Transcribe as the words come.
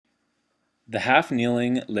The half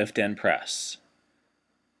kneeling lift and press.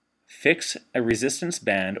 Fix a resistance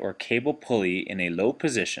band or cable pulley in a low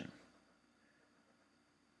position.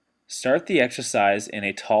 Start the exercise in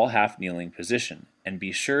a tall half kneeling position and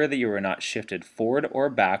be sure that you are not shifted forward or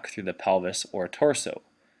back through the pelvis or torso.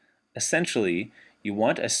 Essentially, you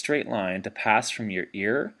want a straight line to pass from your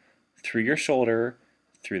ear, through your shoulder,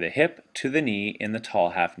 through the hip to the knee in the tall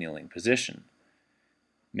half kneeling position.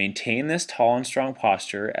 Maintain this tall and strong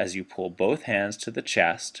posture as you pull both hands to the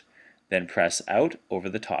chest, then press out over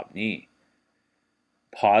the top knee.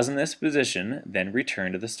 Pause in this position, then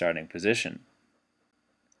return to the starting position.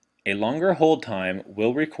 A longer hold time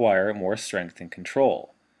will require more strength and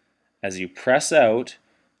control. As you press out,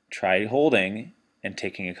 try holding and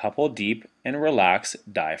taking a couple deep and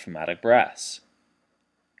relaxed diaphragmatic breaths.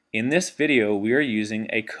 In this video, we are using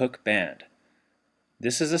a Cook band.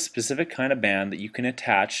 This is a specific kind of band that you can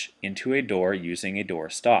attach into a door using a door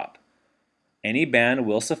stop. Any band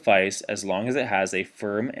will suffice as long as it has a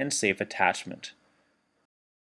firm and safe attachment.